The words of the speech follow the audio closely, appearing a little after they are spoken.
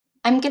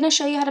I'm going to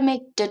show you how to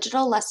make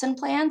digital lesson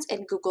plans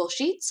in Google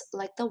Sheets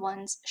like the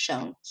ones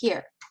shown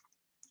here.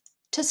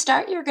 To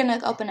start, you're going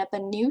to open up a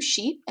new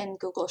sheet in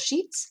Google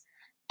Sheets,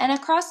 and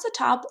across the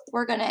top,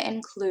 we're going to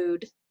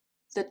include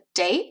the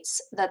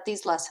dates that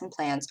these lesson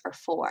plans are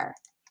for.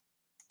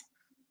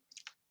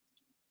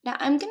 Now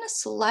I'm going to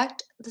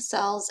select the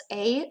cells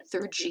A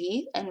through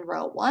G in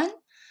row 1,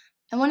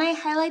 and when I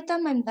highlight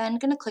them, I'm then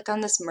going to click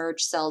on this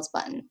Merge Cells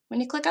button. When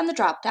you click on the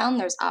drop-down,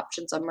 there's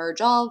options of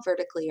Merge All,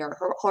 vertically or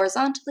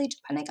horizontally,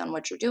 depending on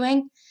what you're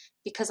doing.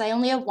 Because I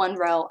only have one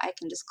row, I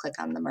can just click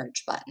on the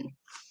Merge button.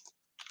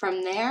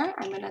 From there,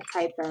 I'm going to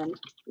type in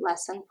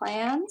lesson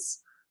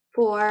plans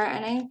for,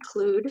 and I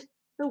include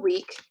the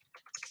week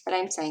that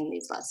I'm saying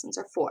these lessons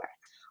are for.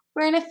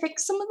 We're going to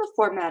fix some of the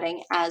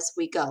formatting as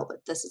we go, but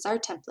this is our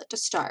template to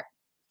start.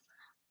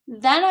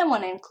 Then I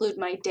want to include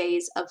my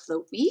days of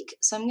the week,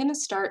 so I'm going to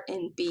start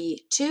in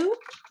B2,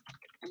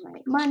 and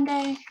write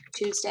Monday,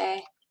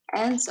 Tuesday,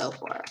 and so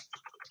forth.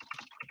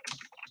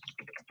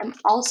 I'm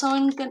also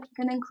going to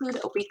include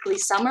a weekly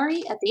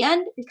summary at the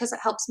end because it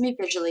helps me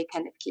visually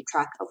kind of keep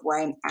track of where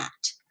I'm at.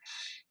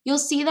 You'll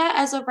see that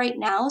as of right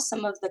now,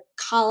 some of the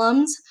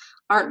columns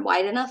aren't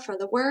wide enough for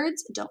the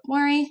words. Don't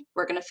worry,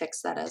 we're going to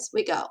fix that as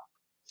we go.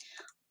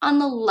 On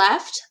the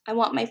left, I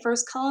want my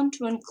first column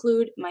to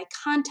include my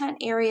content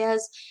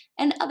areas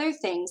and other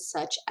things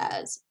such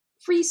as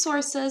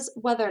resources,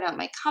 whether or not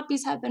my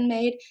copies have been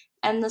made,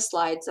 and the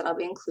slides that I'll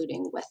be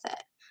including with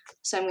it.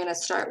 So I'm going to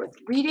start with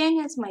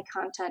reading as my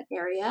content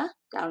area.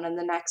 Down in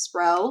the next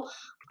row,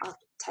 I'll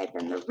type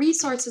in the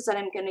resources that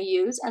I'm going to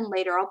use, and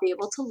later I'll be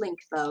able to link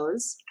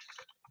those.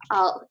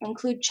 I'll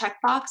include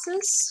checkboxes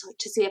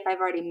to see if I've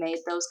already made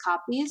those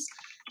copies,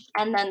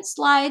 and then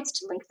slides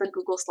to link the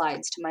Google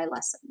Slides to my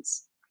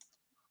lessons.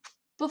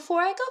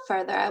 Before I go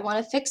further, I want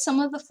to fix some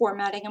of the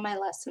formatting of my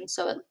lesson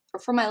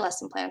for my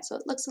lesson plan so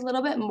it looks a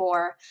little bit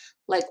more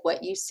like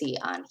what you see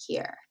on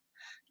here.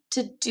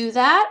 To do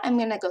that, I'm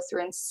going to go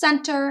through and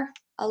center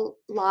a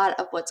lot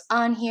of what's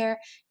on here.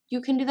 You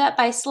can do that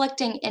by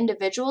selecting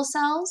individual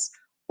cells,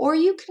 or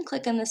you can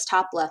click in this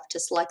top left to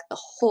select the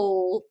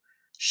whole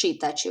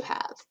sheet that you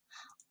have.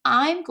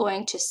 I'm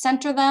going to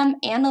center them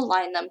and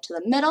align them to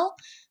the middle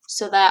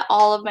so that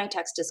all of my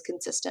text is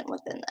consistent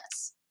within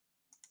this.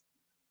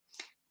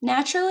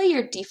 Naturally,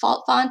 your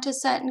default font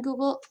is set in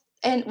Google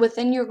and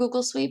within your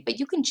Google Suite, but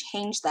you can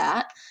change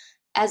that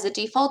as a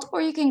default,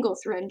 or you can go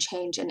through and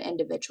change an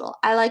individual.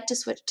 I like to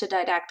switch to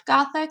Didactic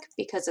Gothic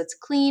because it's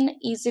clean,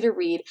 easy to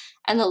read,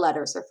 and the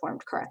letters are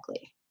formed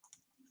correctly.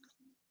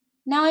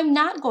 Now I'm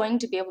not going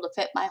to be able to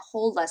fit my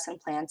whole lesson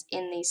plans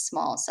in these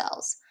small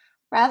cells.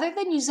 Rather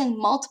than using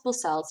multiple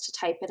cells to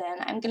type it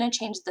in, I'm going to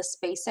change the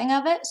spacing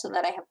of it so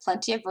that I have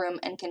plenty of room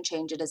and can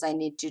change it as I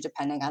need to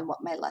depending on what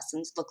my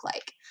lessons look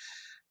like.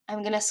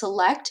 I'm going to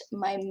select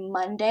my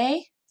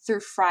Monday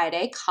through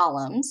Friday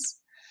columns,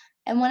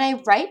 and when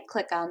I right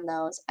click on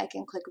those, I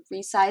can click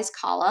Resize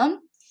Column,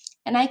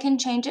 and I can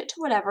change it to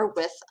whatever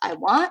width I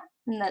want,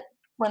 and that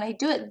when I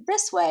do it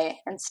this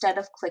way, instead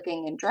of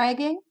clicking and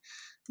dragging,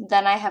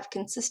 then I have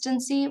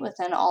consistency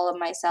within all of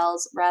my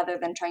cells rather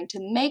than trying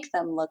to make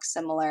them look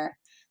similar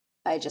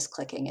by just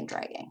clicking and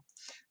dragging.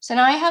 So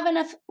now I have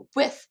enough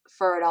width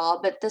for it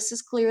all, but this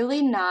is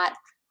clearly not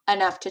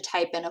enough to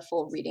type in a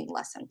full reading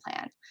lesson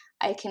plan.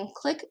 I can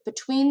click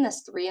between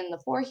this 3 and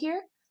the 4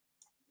 here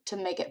to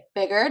make it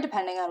bigger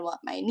depending on what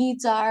my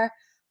needs are,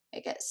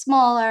 make it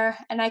smaller,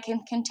 and I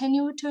can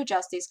continue to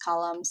adjust these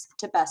columns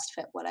to best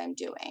fit what I'm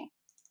doing.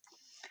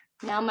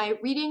 Now my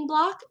reading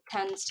block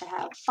tends to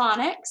have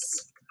phonics,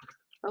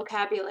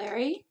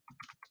 vocabulary,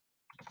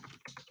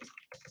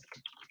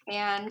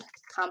 and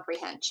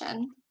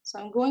comprehension. So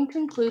I'm going to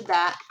include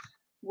that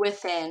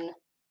within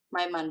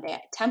my Monday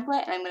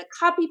template, and I'm going to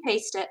copy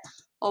paste it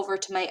over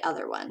to my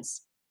other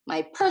ones.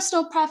 My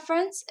personal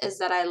preference is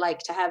that I like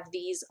to have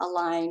these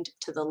aligned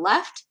to the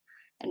left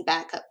and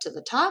back up to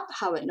the top,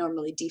 how it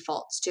normally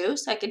defaults to,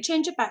 so I could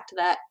change it back to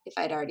that if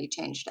I'd already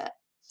changed it.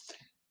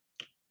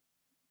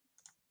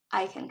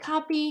 I can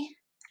copy,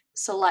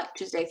 select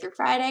Tuesday through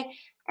Friday,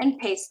 and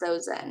paste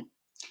those in.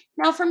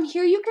 Now from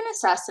here you can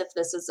assess if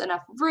this is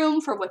enough room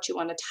for what you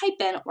want to type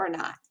in or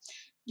not.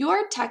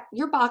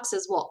 Your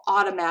boxes will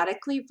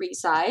automatically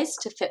resize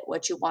to fit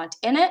what you want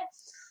in it.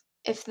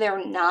 If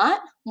they're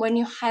not, when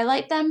you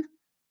highlight them,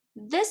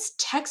 this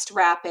text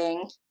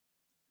wrapping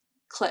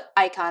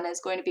icon is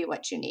going to be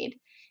what you need.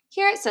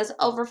 Here it says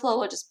overflow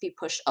will just be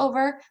pushed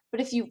over, but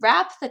if you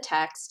wrap the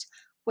text,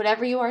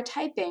 whatever you are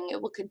typing,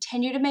 it will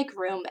continue to make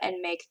room and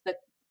make the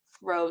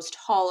rows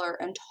taller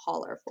and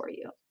taller for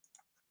you.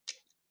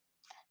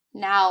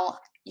 Now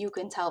you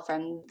can tell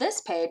from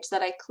this page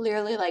that I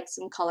clearly like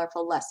some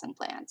colorful lesson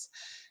plans.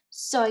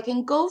 So I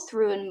can go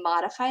through and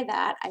modify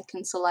that. I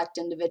can select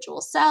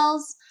individual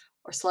cells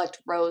or select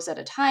rows at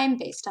a time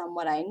based on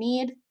what I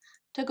need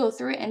to go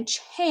through and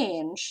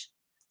change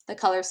the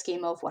color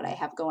scheme of what I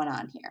have going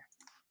on here.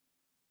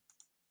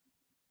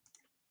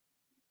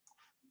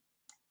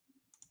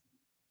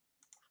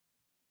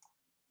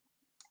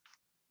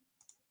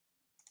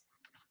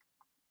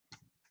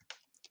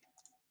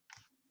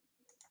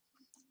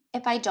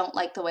 If I don't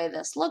like the way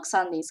this looks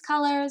on these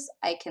colors,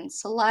 I can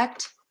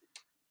select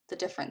the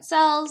different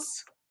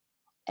cells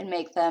and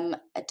make them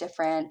a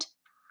different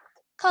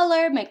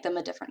color, make them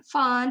a different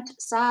font,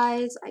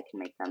 size. I can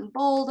make them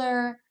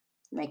bolder,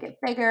 make it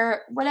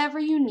bigger, whatever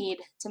you need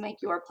to make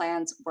your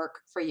plans work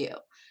for you.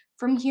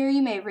 From here,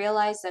 you may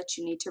realize that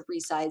you need to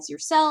resize your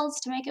cells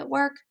to make it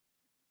work.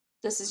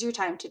 This is your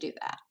time to do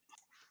that.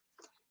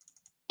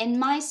 In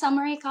my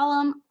summary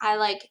column, I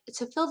like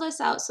to fill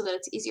this out so that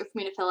it's easier for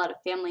me to fill out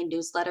a family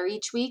newsletter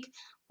each week,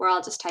 where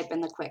I'll just type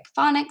in the quick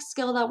phonics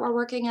skill that we're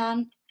working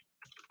on,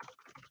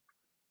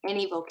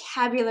 any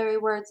vocabulary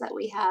words that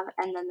we have,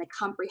 and then the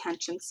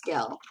comprehension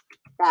skill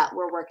that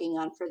we're working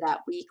on for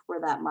that week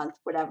or that month,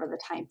 whatever the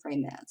time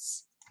frame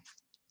is.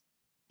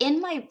 In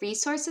my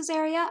resources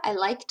area, I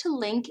like to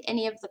link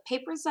any of the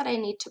papers that I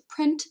need to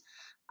print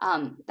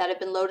that have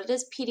been loaded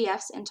as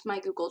PDFs into my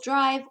Google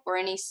Drive, or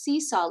any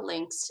Seesaw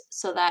links,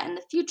 so that in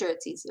the future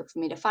it's easier for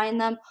me to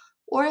find them.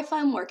 Or if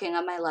I'm working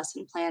on my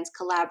lesson plans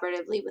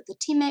collaboratively with a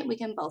teammate, we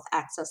can both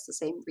access the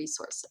same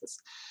resources.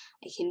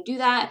 I can do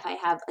that if I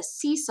have a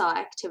Seesaw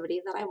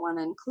activity that I want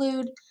to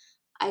include.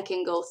 I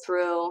can go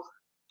through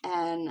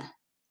and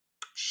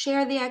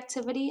share the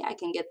activity. I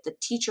can get the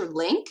teacher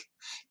link.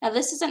 Now,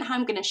 this isn't how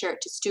I'm going to share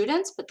it to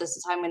students, but this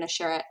is how I'm going to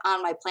share it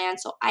on my plan.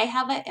 So I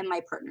have it and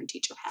my partner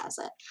teacher has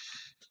it.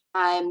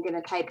 I'm going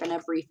to type in a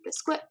brief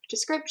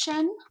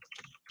description.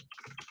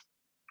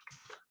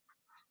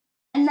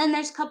 And then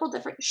there's a couple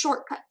different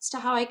shortcuts to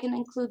how I can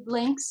include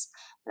links.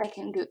 But I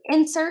can do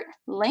insert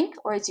link,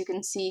 or as you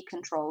can see,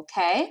 Control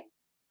K.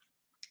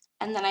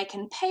 And then I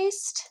can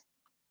paste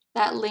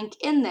that link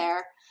in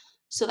there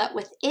so that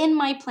within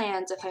my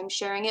plans, if I'm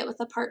sharing it with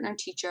a partner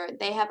teacher,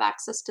 they have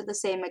access to the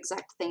same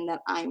exact thing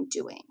that I'm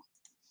doing.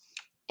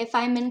 If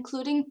I'm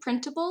including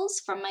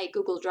printables from my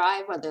Google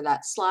Drive, whether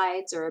that's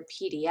slides or a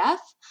PDF,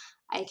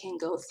 I can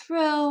go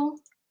through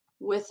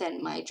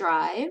within my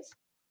drive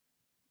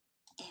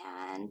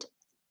and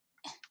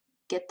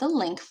get the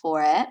link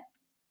for it,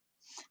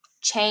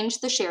 change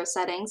the share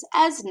settings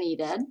as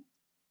needed,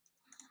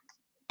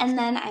 and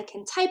then I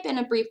can type in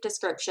a brief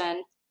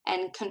description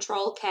and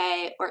Control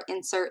K or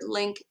insert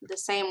link the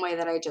same way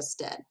that I just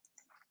did.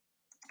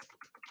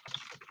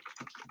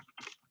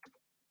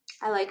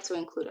 I like to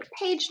include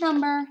a page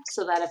number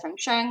so that if I'm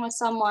sharing with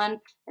someone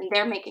and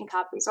they're making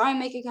copies or I'm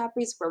making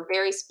copies, we're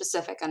very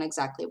specific on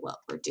exactly what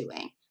we're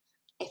doing.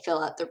 I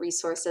fill out the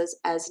resources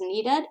as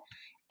needed.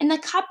 In the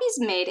copies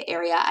made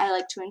area, I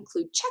like to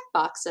include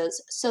checkboxes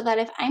so that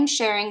if I'm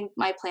sharing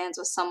my plans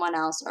with someone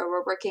else or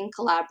we're working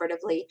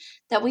collaboratively,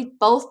 that we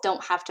both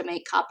don't have to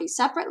make copies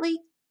separately,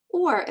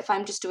 or if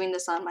I'm just doing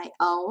this on my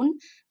own,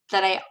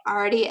 that I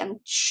already am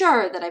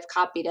sure that I've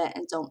copied it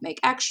and don't make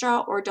extra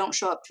or don't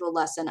show up to a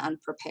lesson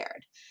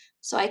unprepared.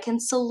 So I can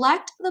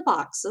select the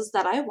boxes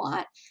that I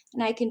want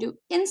and I can do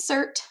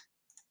insert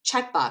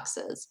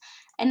checkboxes.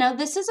 And now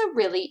this is a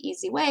really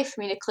easy way for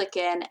me to click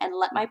in and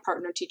let my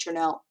partner teacher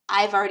know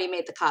I've already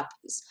made the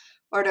copies,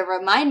 or to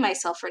remind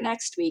myself for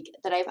next week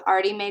that I've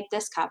already made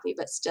this copy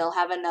but still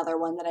have another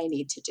one that I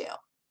need to do.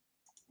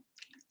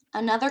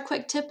 Another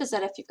quick tip is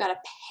that if you've got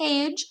a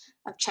page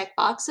of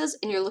checkboxes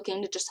and you're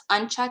looking to just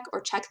uncheck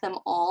or check them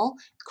all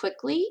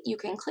quickly, you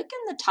can click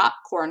in the top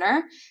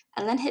corner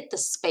and then hit the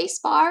space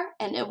bar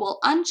and it will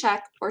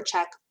uncheck or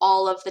check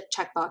all of the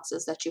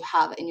checkboxes that you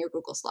have in your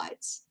Google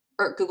Slides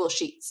or Google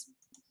Sheets.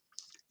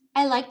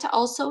 I like to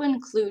also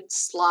include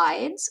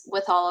slides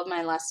with all of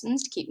my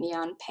lessons to keep me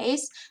on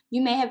pace.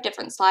 You may have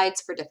different slides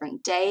for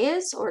different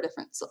days or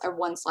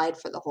one slide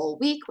for the whole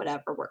week,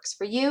 whatever works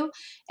for you.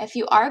 If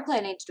you are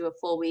planning to do a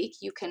full week,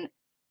 you can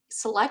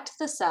select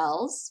the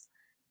cells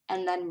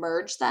and then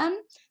merge them.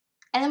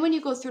 And then when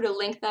you go through to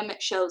link them,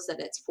 it shows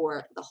that it's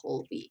for the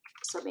whole week.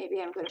 So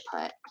maybe I'm going to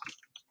put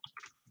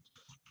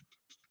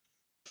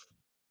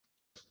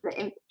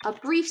a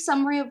brief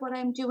summary of what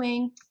I'm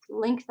doing,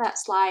 link that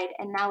slide,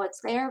 and now it's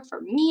there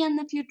for me in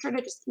the future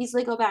to just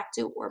easily go back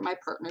to, or my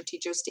partner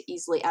teachers to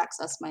easily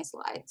access my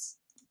slides.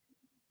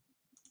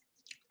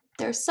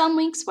 There's some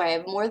weeks where I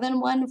have more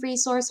than one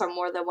resource or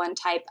more than one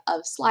type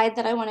of slide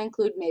that I want to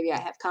include. Maybe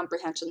I have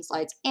comprehension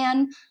slides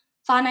and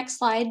phonics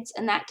slides.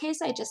 In that case,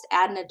 I just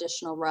add an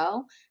additional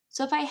row.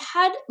 So if I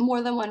had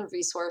more than one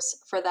resource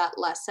for that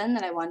lesson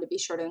that I wanted to be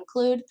sure to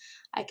include,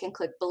 I can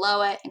click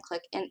below it and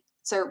click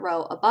insert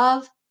row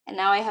above. And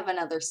now I have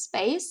another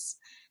space.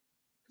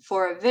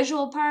 For a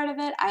visual part of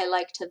it, I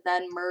like to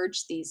then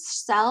merge these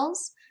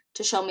cells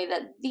to show me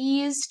that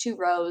these two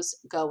rows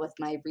go with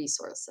my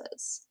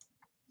resources.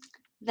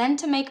 Then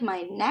to make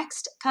my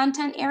next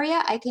content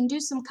area, I can do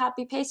some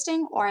copy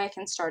pasting or I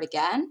can start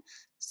again.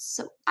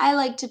 So I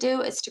like to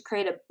do is to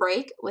create a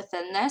break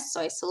within this. So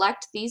I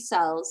select these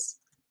cells,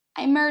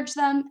 I merge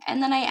them,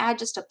 and then I add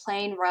just a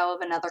plain row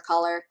of another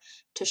color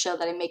to show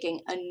that I'm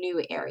making a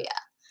new area.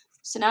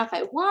 So now if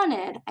I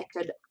wanted, I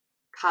could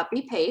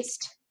copy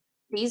paste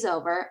these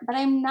over, but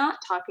I'm not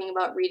talking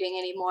about reading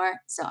anymore.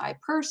 So I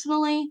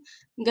personally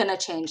am gonna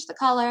change the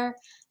color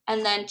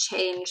and then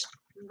change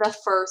the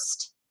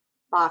first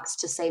box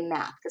to say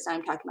math, because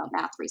I'm talking about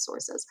math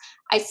resources.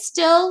 I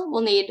still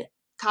will need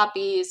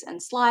copies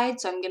and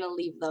slides, so I'm going to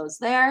leave those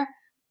there.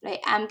 But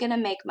I am going to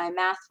make my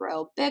math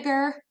row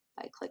bigger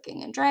by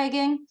clicking and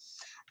dragging.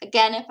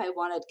 Again, if I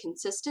wanted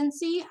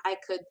consistency, I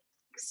could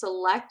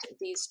select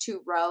these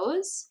two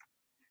rows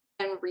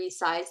and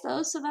resize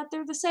those so that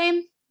they're the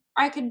same.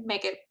 Or I could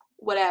make it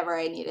whatever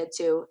I needed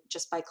to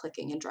just by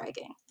clicking and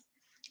dragging.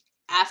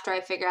 After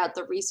I figure out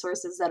the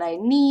resources that I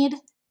need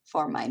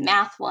for my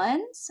math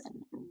ones and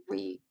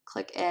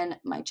re-click in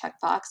my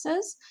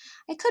checkboxes,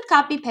 I could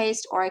copy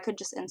paste or I could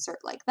just insert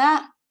like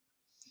that.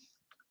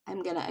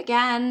 I'm gonna,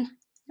 again,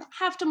 you don't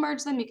have to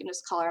merge them, you can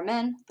just color them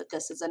in, but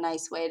this is a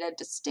nice way to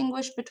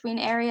distinguish between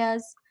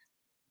areas.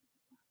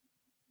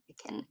 I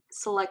can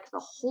select the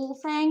whole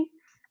thing,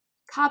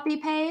 copy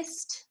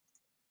paste,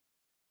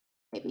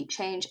 maybe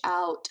change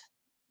out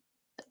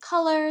the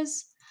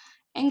colors,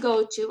 and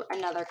go to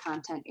another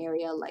content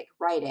area like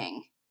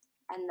writing,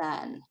 and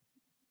then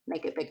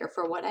make it bigger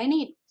for what I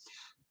need.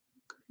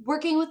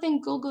 Working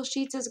within Google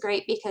Sheets is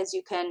great because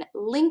you can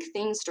link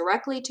things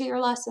directly to your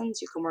lessons,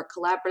 you can work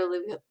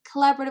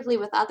collaboratively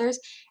with others,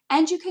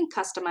 and you can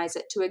customize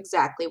it to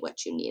exactly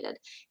what you needed.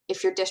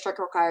 If your district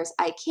requires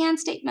I can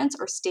statements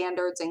or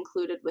standards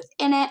included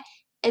within it,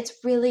 it's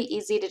really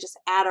easy to just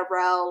add a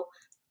row,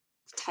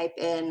 type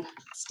in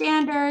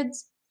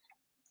standards,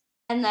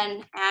 and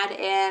then add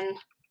in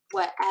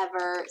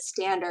whatever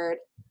standard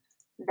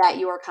that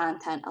your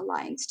content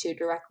aligns to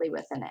directly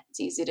within it. It's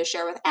easy to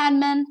share with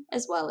admin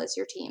as well as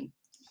your team.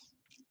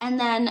 And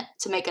then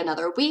to make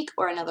another week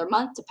or another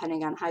month,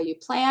 depending on how you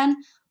plan,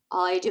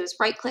 all I do is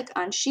right click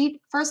on sheet.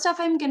 First off,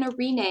 I'm going to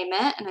rename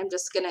it, and I'm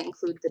just going to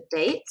include the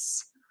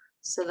dates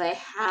so they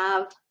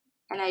have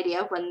an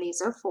idea of when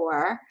these are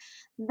for.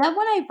 Then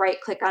when I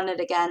right click on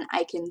it again,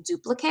 I can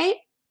duplicate.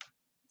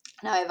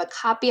 Now I have a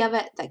copy of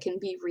it that can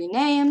be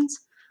renamed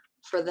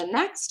for the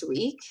next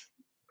week.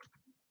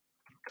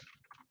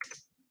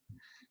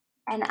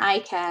 And I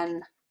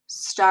can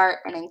start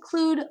and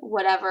include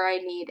whatever I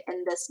need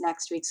in this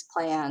next week's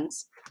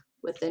plans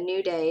with the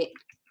new date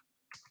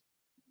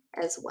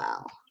as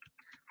well.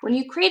 When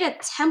you create a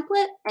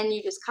template and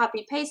you just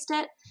copy paste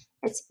it,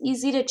 it's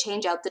easy to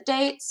change out the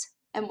dates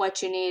and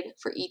what you need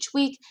for each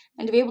week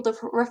and to be able to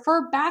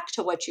refer back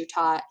to what you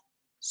taught.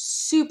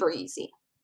 Super easy.